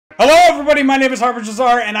Hello everybody, my name is Harper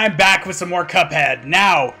and I'm back with some more Cuphead.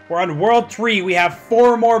 Now, we're on World 3, we have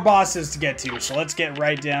 4 more bosses to get to, so let's get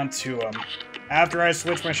right down to them. After I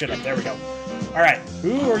switch my shit up, there we go. Alright,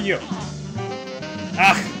 who are you?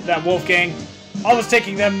 Ah, that Wolfgang. Always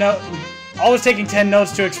taking 10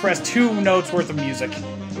 notes to express 2 notes worth of music.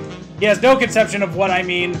 He has no conception of what I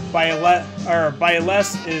mean by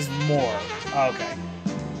less is more. Okay.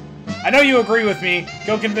 I know you agree with me.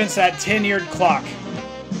 Go convince that tin-eared clock.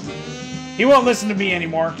 He won't listen to me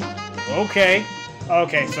anymore. Okay.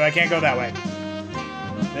 Okay, so I can't go that way.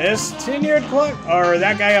 This tin-eared clock? Or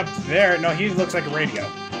that guy up there? No, he looks like a radio.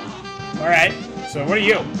 Alright, so what are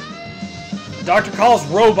you? The doctor calls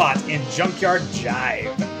robot in Junkyard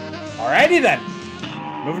Jive. Alrighty then.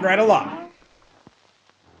 Moving right along.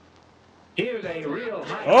 Here's a real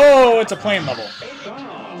oh, it's a plane level.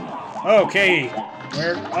 Okay.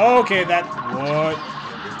 Where? Okay, that... What?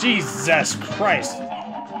 Jesus Christ.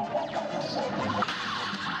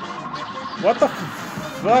 What the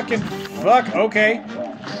fucking fuck? Okay.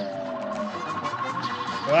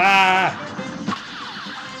 Ah!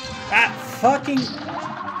 Ah! Fucking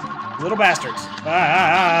little bastards.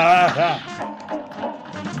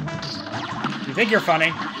 You think you're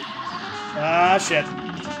funny? Ah, shit.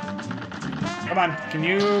 Come on. Can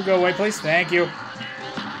you go away, please? Thank you.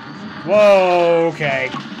 Whoa, okay.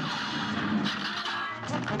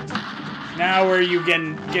 Now where are you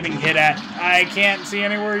getting hit at? I can't see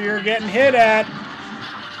anywhere you're getting hit at.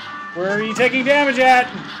 Where are you taking damage at?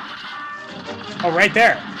 Oh, right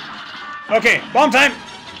there. Okay, bomb time.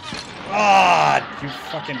 Ah, you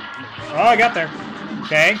fucking... Oh, I got there.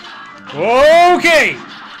 Okay. Okay.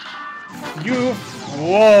 You...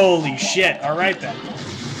 Holy shit. All right, then.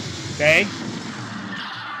 Okay.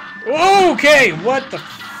 Okay, what the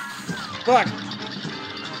fuck?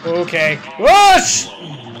 Okay. Whoosh!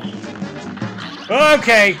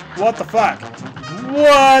 Okay, what the fuck?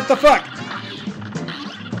 What the fuck?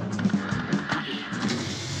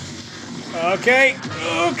 Okay,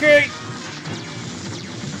 okay.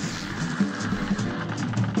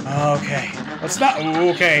 Okay, let's not...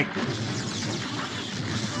 Okay.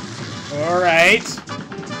 Alright.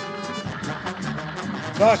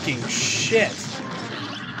 Fucking shit.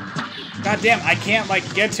 God damn, I can't, like,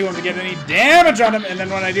 get to him to get any damage on him, and then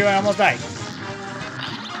when I do, I almost die.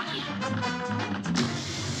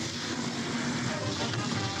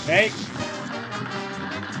 Okay.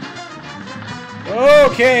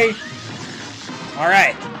 Okay.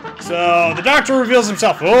 Alright. So, the doctor reveals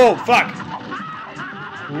himself. Oh, fuck.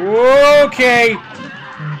 Okay.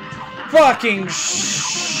 Fucking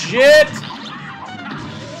shit.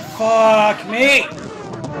 Fuck me.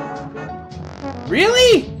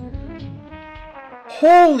 Really?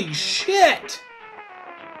 Holy shit.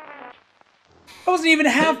 I wasn't even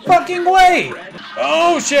half fucking way.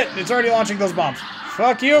 Oh, shit. It's already launching those bombs.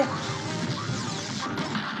 Fuck you!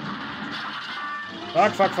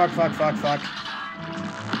 Fuck, fuck, fuck, fuck, fuck, fuck.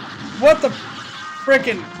 What the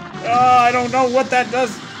frickin'... I don't know what that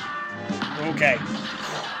does. Okay.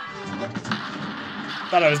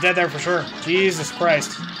 Thought I was dead there for sure. Jesus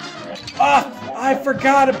Christ. Ah! I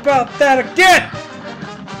forgot about that again!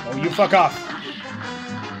 Oh, you fuck off.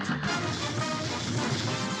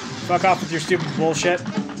 Fuck off with your stupid bullshit.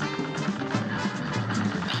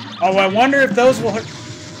 Oh, I wonder if those will hurt.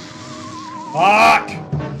 Fuck!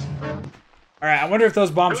 Alright, I wonder if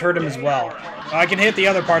those bombs hurt him as well. Oh, I can hit the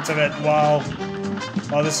other parts of it while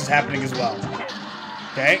this is happening as well.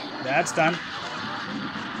 Okay, that's done.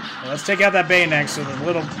 Well, let's take out that bayonet so the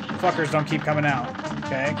little fuckers don't keep coming out.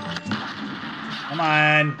 Okay. Come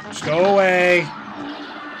on. Just go away.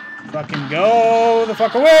 Fucking go the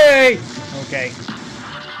fuck away! Okay.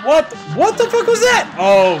 What the fuck was that?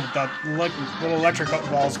 Oh, the little electric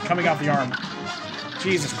balls coming off the arm.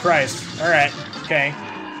 Jesus Christ. Alright, okay.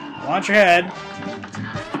 Launch your head.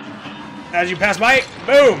 As you pass by,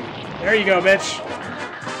 boom! There you go, bitch.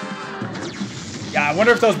 Yeah, I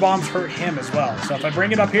wonder if those bombs hurt him as well. So if I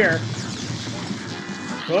bring it up here...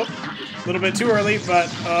 Whoop. A little bit too early, but...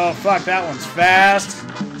 Oh, fuck, that one's fast.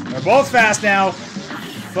 They're both fast now.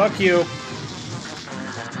 Fuck you.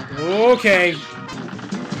 Okay.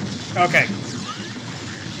 Okay.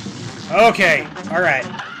 Okay. Alright.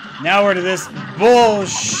 Now we're to this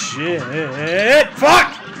bullshit.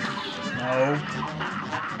 Fuck! No.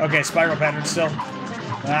 Okay, spiral pattern still.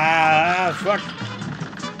 Ah, fuck.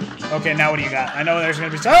 Okay, now what do you got? I know there's gonna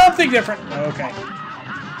be something different. Okay.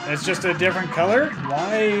 It's just a different color?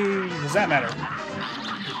 Why does that matter?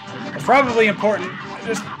 It's probably important. I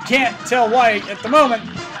just can't tell why at the moment.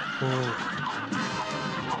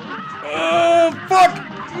 Oh, fuck!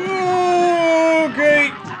 Okay.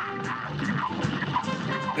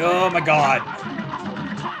 Oh my god.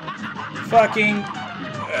 Fucking...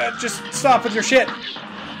 just stop with your shit.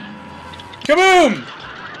 Kaboom!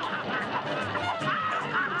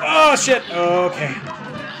 Oh, shit. Okay.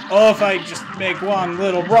 Oh, if I just make one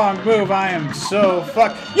little wrong move, I am so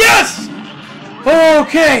fucked. Yes!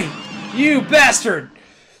 Okay! You bastard!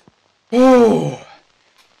 Ooh.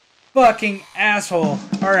 Fucking asshole.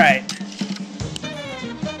 Alright.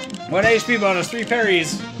 1 HP bonus, 3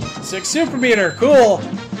 parries, 6 super meter. Cool.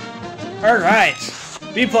 Alright.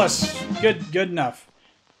 B+. Good enough.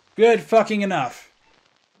 Good fucking enough.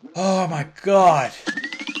 Oh my god.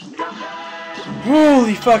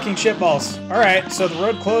 Holy fucking shitballs. Alright, so the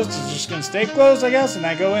road closed is just gonna stay closed, I guess, and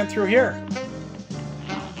I go in through here.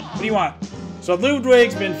 What do you want? So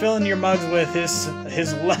Ludwig's been filling your mugs with his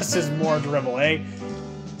less is more dribble, eh?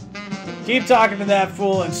 Keep talking to that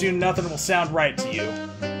fool and soon nothing will sound right to you.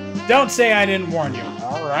 Don't say I didn't warn you.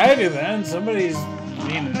 Alrighty then, somebody's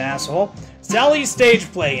being an asshole. Sally's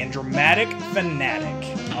stage play and dramatic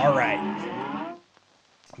fanatic. Alright.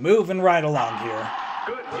 Moving right along here.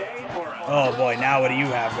 Oh boy, now what do you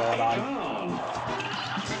have going on?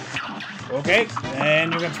 Okay,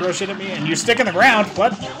 and you're gonna throw shit at me and you stick in the ground.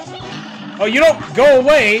 What? Oh, you don't go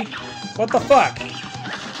away! What the fuck?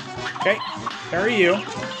 Okay, parry you.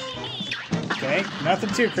 Okay, nothing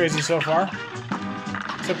too crazy so far.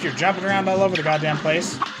 Except you're jumping around all over the goddamn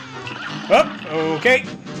place. Oh, okay.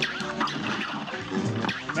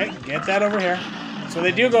 Okay, get that over here. So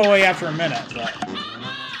they do go away after a minute, but...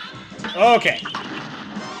 Okay.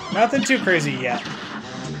 Nothing too crazy yet.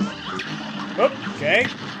 Oh, okay.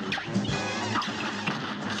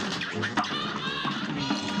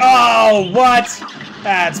 Oh, what?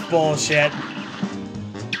 That's bullshit.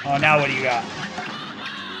 Oh, now what do you got?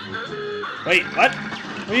 Wait, what?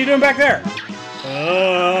 What are you doing back there?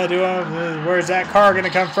 Oh, where's that car gonna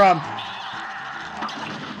come from?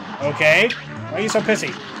 Okay. Why are you so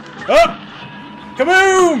pissy? Oh!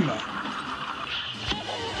 Kaboom!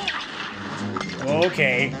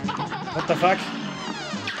 Okay. What the fuck?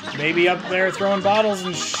 Baby up there throwing bottles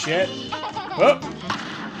and shit. Oh!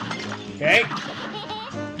 Okay.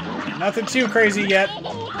 Nothing too crazy yet.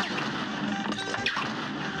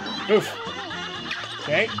 Oof.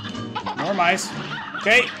 Okay. More mice.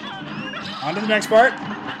 Okay. On to the next part.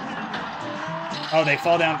 Oh, they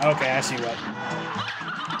fall down. Okay, I see what.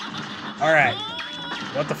 Alright.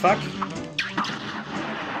 What the fuck?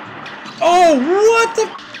 Oh, what the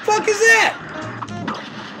fuck is that?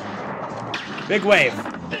 Big wave.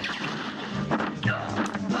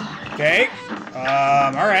 Okay.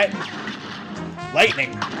 Alright.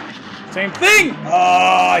 Lightning. Same thing!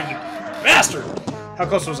 Oh, you bastard! How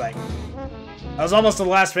close was I? I was almost to the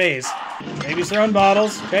last phase. Baby's throwing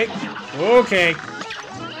bottles. Okay. Okay.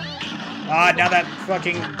 Ah, now that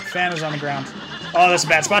fucking fan is on the ground. Oh, that's a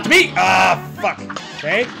bad spot to be! Ah, fuck.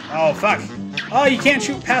 Okay. Oh, fuck. Oh, you can't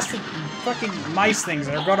shoot past the fucking mice things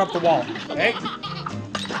that are going up the wall. Okay.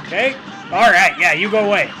 Okay. Alright, yeah, you go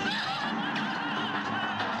away.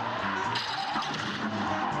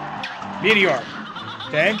 Meteor.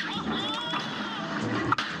 Okay.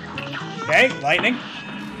 Okay, lightning.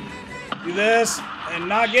 Do this and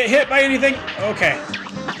not get hit by anything. Okay.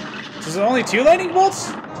 So is it only 2 lightning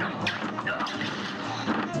bolts?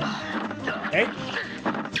 Okay.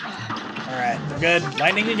 Alright, we're good.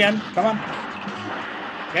 Lightning again. Come on.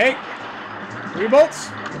 Okay. 3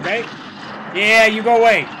 bolts. Okay. Yeah, you go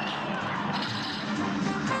away.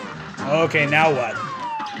 Okay, now what?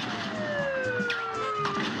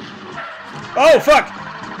 Oh, fuck!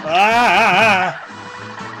 Ah!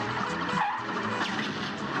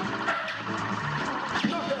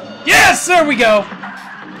 Yes, there we go!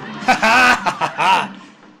 Ha ha ha!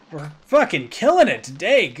 We're fucking killing it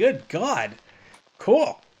today. Good God.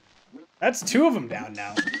 Cool. That's 2 of them down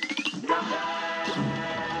now.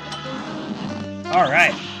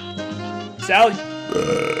 Alright. Sally.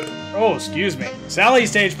 Oh, excuse me. Sally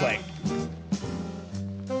stage play.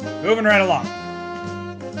 Moving right along.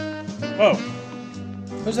 Whoa.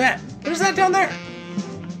 What's that? Who's that down there?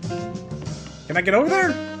 Can I get over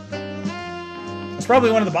there? It's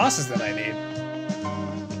probably one of the bosses that I need.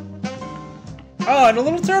 Oh, and a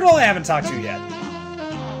little turtle I haven't talked to yet.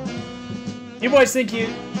 You boys think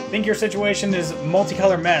your situation is a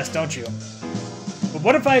multicolored mess, don't you? But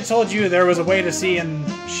what if I told you there was a way to see in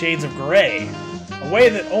shades of gray? A way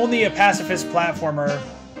that only a pacifist platformer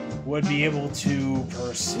would be able to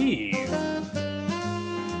perceive.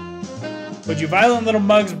 Would you violent little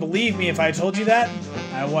mugs believe me if I told you that?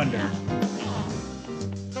 I wonder.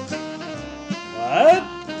 What?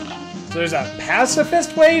 So there's a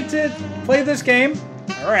pacifist way to play this game?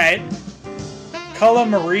 Alright. Cala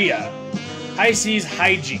Maria. Icy's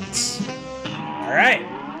hi-jinx. Alright.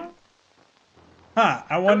 Huh,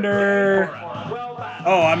 I wonder...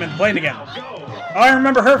 Oh, I'm in the plane again. Oh, I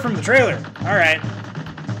remember her from the trailer. Alright.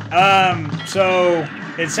 So...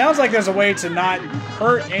 It sounds like there's a way to not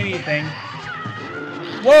hurt anything.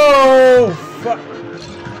 Whoa!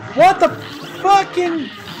 What the fucking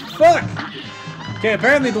fuck? Okay,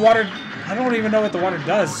 apparently the water... I don't even know what the water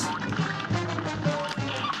does.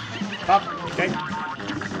 Pop. Okay.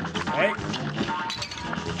 Okay.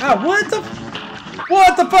 Ah,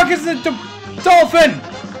 what the fuck is the dolphin?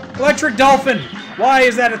 Electric dolphin. Why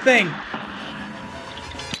is that a thing?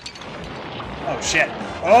 Oh, shit.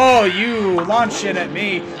 Oh, you launch shit at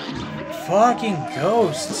me. Fucking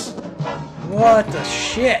ghosts. What the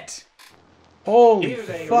shit? Holy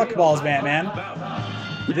fuck balls, Batman.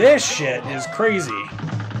 This shit is crazy.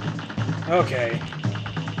 Okay.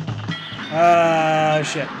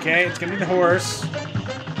 Shit. Okay, it's gonna be the horse.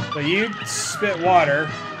 But you spit water.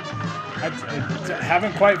 I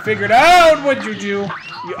haven't quite figured out what you do.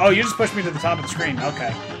 Oh, you just pushed me to the top of the screen.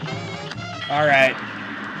 Okay. Alright.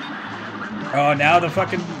 Oh, now the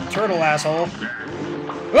fucking turtle asshole.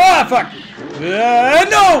 Ah, fuck!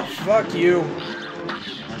 No! Fuck you.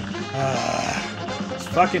 It's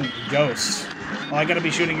fucking ghosts. Well, I gotta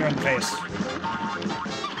be shooting you in the face.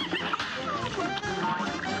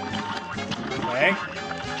 Okay.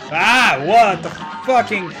 Ah, what the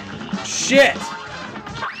fucking shit?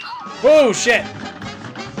 Oh, shit.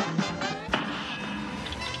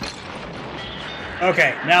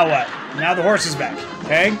 Okay, now what? Now the horse is back,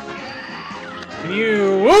 okay? Can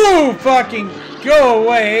you... Ooh, fucking go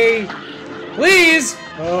away! Please!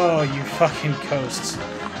 Oh, you fucking ghosts.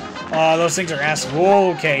 Oh, those things are ass.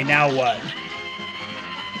 Okay, now what?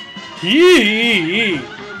 Hee!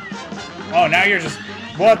 Oh, now you're just...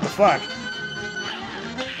 What the fuck?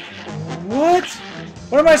 What?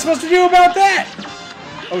 What am I supposed to do about that?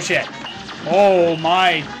 Oh, shit. Oh,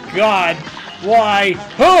 my God. Why?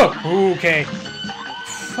 Oh, okay.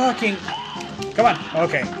 Fucking... Come on.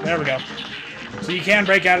 Okay, there we go. So you can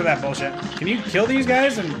break out of that bullshit. Can you kill these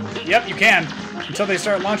guys? And yep, you can. Until they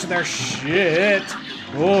start launching their shit.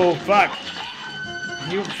 Oh, fuck.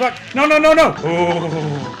 You fuck. No, no, no, no.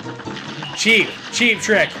 Oh. Cheap. Cheap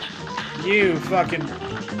trick. You fucking...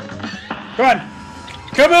 Come on.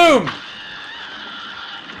 Kaboom!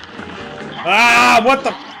 Ah, what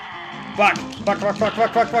the... Fuck. Fuck, fuck, fuck,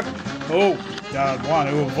 fuck, fuck, fuck. Oh, want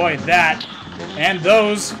to avoid that. And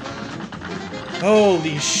those.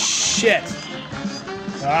 Holy shit.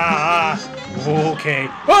 Ah, okay.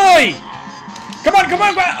 Oi! Come on, come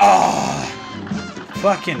on, come on! Oh,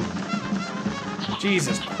 fucking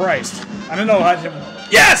Jesus Christ! I don't know how to.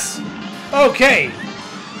 Yes! Okay.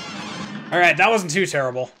 All right, that wasn't too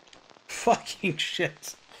terrible. Fucking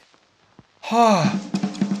shit.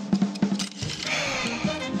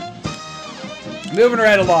 Moving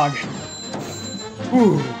right along.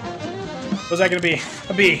 Whew. What's that gonna be?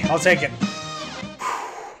 A B. I'll take it.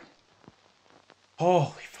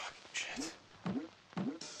 Holy fucking shit.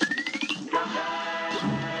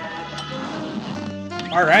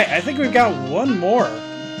 Alright, I think we've got one more.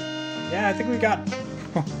 Yeah, I think we got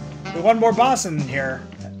one more boss in here.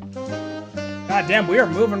 God damn, we are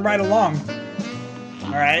moving right along.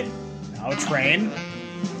 Alright, now a train.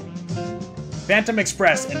 Phantom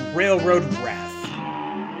Express and Railroad Wrath.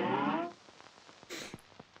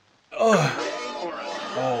 Ugh.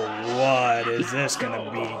 Oh, what is this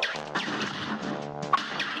gonna be?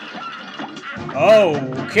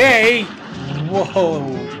 Okay. Whoa.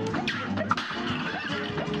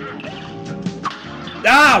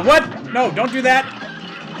 Ah, what? No, don't do that.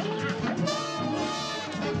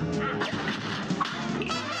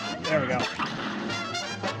 There we go.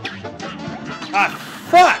 Ah,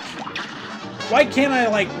 fuck! Why can't I,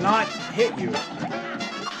 like, not hit you?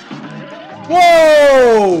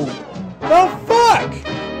 Whoa! The fuck?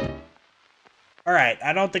 Alright,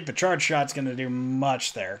 I don't think the charge shot's gonna do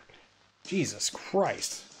much there. Jesus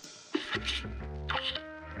Christ.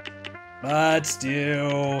 Let's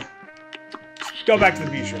do... Go back to the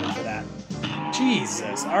future for that.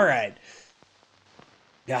 Jesus, alright.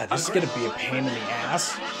 God, this is gonna be a pain in the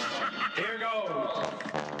ass. Here goes.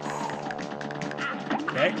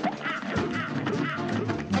 Okay.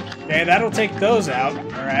 Okay, that'll take those out.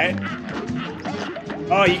 Alright.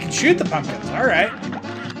 Oh, you can shoot the pumpkins. Alright.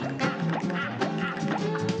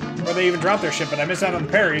 Or they even drop their shit, but I miss out on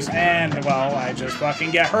the parries, and, well, I just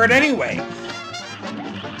fucking get hurt anyway.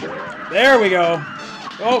 There we go.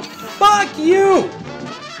 Oh, fuck you!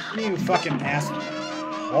 You fucking ass.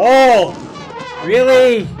 Oh!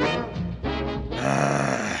 Really?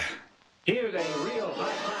 Here's a real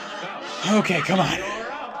high-class bout. Okay, come on.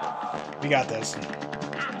 We got this.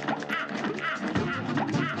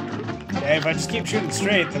 Okay, if I just keep shooting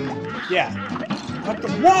straight, then yeah. What the?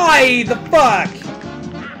 Why the fuck?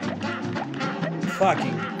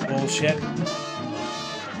 Fucking bullshit.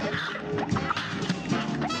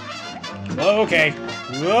 Okay.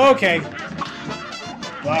 Okay.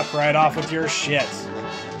 Block right off with your shit.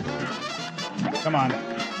 Come on.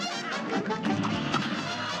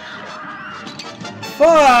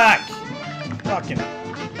 Fuck! Fucking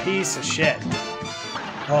piece of shit.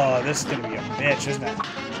 Oh, this is gonna be a bitch, isn't it?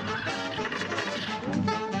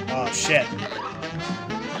 Oh, shit.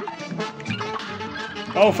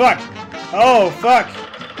 Oh, fuck! Oh, fuck!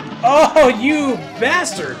 Oh, you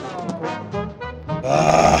bastard!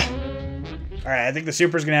 Ugh. Alright, I think the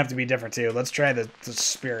super's gonna have to be different, too. Let's try the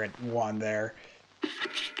spirit one there.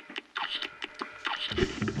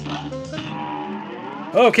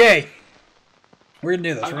 Okay. We're gonna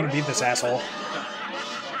do this. We're gonna beat this asshole.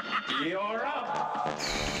 You're up.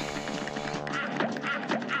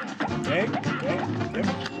 Okay, okay,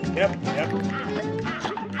 yep.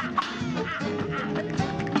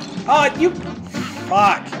 Oh, you...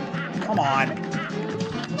 Fuck. Come on.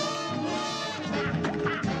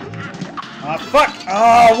 Oh, fuck.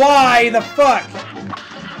 Oh, why the fuck?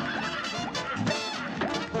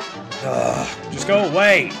 Ugh, just go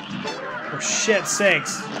away. For shit's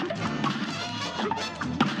sakes.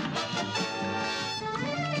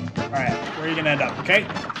 Alright, where are you gonna end up, okay?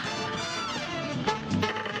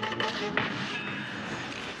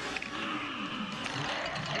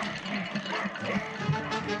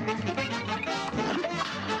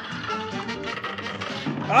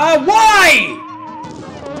 Why?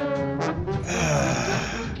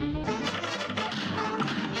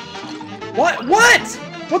 What? What?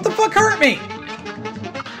 What the fuck hurt me?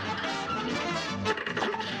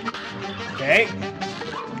 Okay.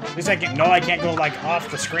 At least I can't go, like, off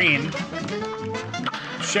the screen.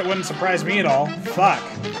 Shit wouldn't surprise me at all. Fuck.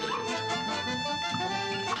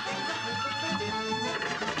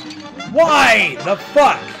 Why the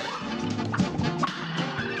fuck?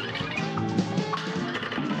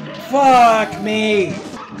 Fuck me.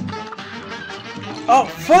 Oh,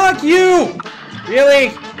 fuck you! Really?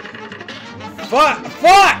 Fuck!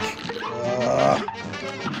 Fuck!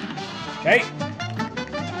 Okay.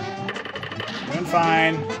 Doing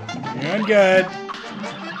fine. Doing good.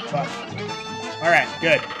 Fuck. Alright,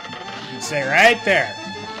 good. You stay right there.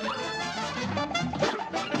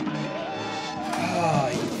 Oh,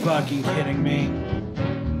 you fucking kidding me?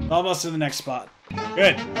 Almost to the next spot.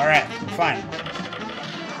 Good. Alright, fine.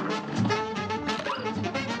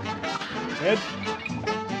 Good.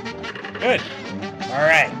 Good.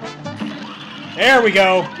 Alright. There we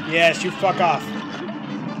go. Yes, you fuck off.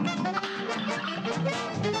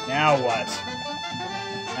 Now what?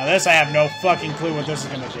 Now this, I have no fucking clue what this is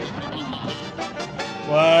gonna do.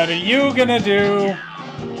 What are you gonna do?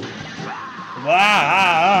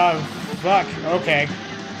 Ah, fuck. Okay.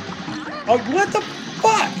 Oh, what the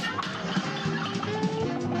fuck?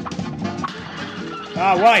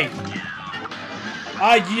 Ah, why?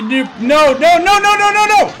 Ah, you knew. No!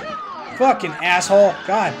 Fucking asshole.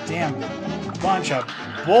 God damn. Bunch of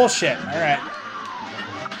bullshit. Alright.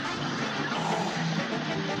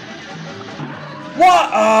 What?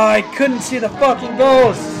 Oh, I couldn't see the fucking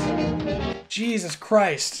ghosts. Jesus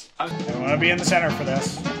Christ. I want to be in the center for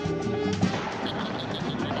this.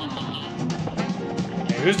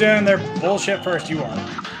 Okay, who's doing their bullshit first? You are.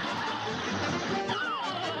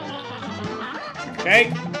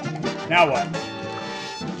 Okay. Now what?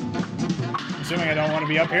 Assuming I don't want to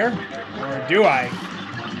be up here? Or do I?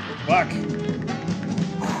 Fuck.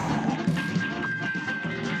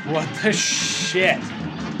 What the shit?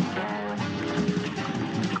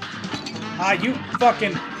 Ah, you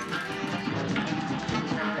fucking...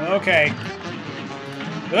 Okay.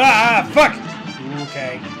 Ah, fuck!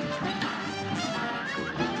 Okay.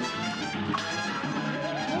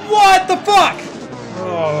 What the fuck?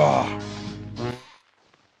 Oh.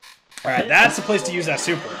 Alright, that's the place to use that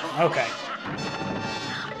super. Okay.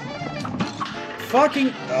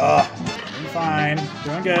 Fucking... I'm fine.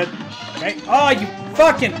 Doing good. Okay. Oh, you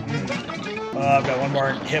fucking... Oh, I've got one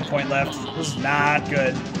more hit point left. This is not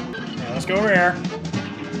good. Yeah, let's go over here.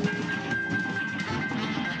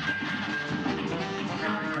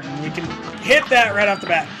 And we can hit that right off the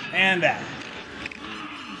bat. And that.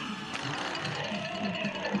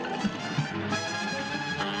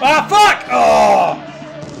 Ah, fuck! Oh!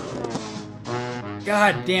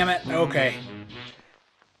 God damn it. Okay.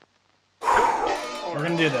 We're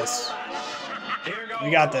gonna do this. We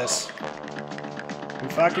got this. We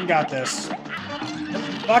fucking got this.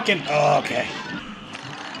 Fucking... Oh, okay.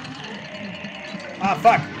 Ah,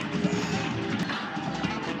 fuck.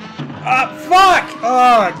 Fuck!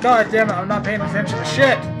 Oh, god damn it, I'm not paying attention to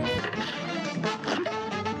shit.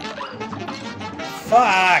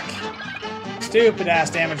 Fuck! Stupid ass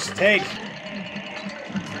damage to take.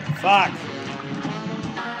 Fuck.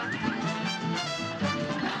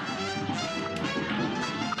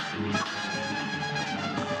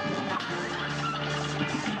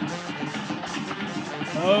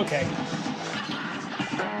 Okay.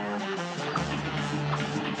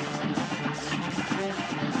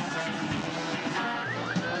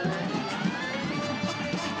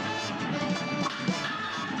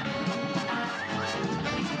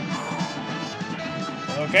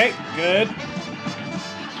 Okay, good.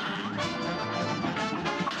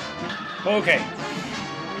 Okay.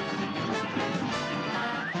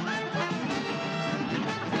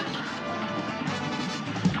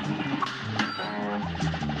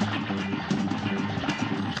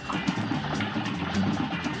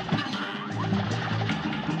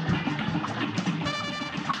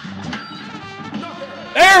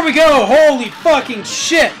 There we go! Holy fucking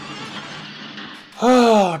shit!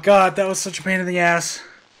 Oh god, that was such a pain in the ass.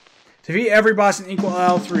 Defeat every boss in equal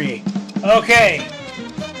L3. Okay.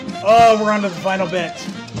 Oh, we're on to the final bit.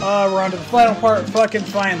 Oh, we're on to the final part fucking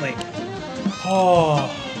finally. Oh.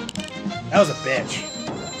 That was a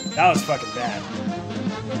bitch. That was fucking bad.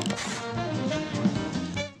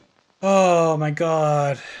 Oh my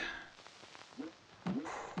god.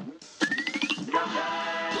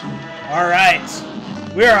 Alright.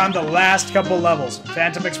 We are on the last couple levels.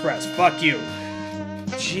 Phantom Express. Fuck you.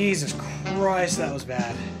 Jesus Christ, that was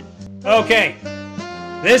bad. Okay.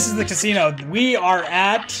 This is the casino. We are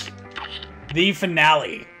at the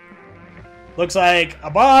finale. Looks like a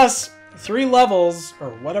boss, 3 levels, or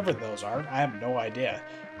whatever those are. I have no idea.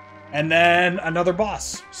 And then another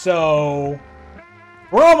boss. So,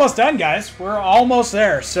 we're almost done, guys. We're almost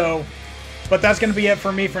there. So, but that's going to be it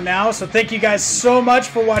for me for now. So thank you guys so much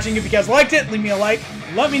for watching. If you guys liked it, leave me a like.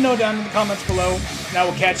 Let me know down in the comments below. And I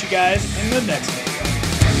will catch you guys in the next video.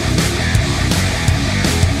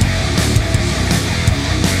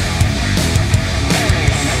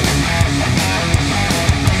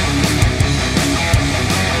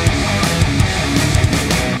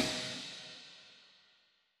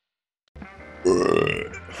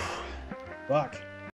 Fuck.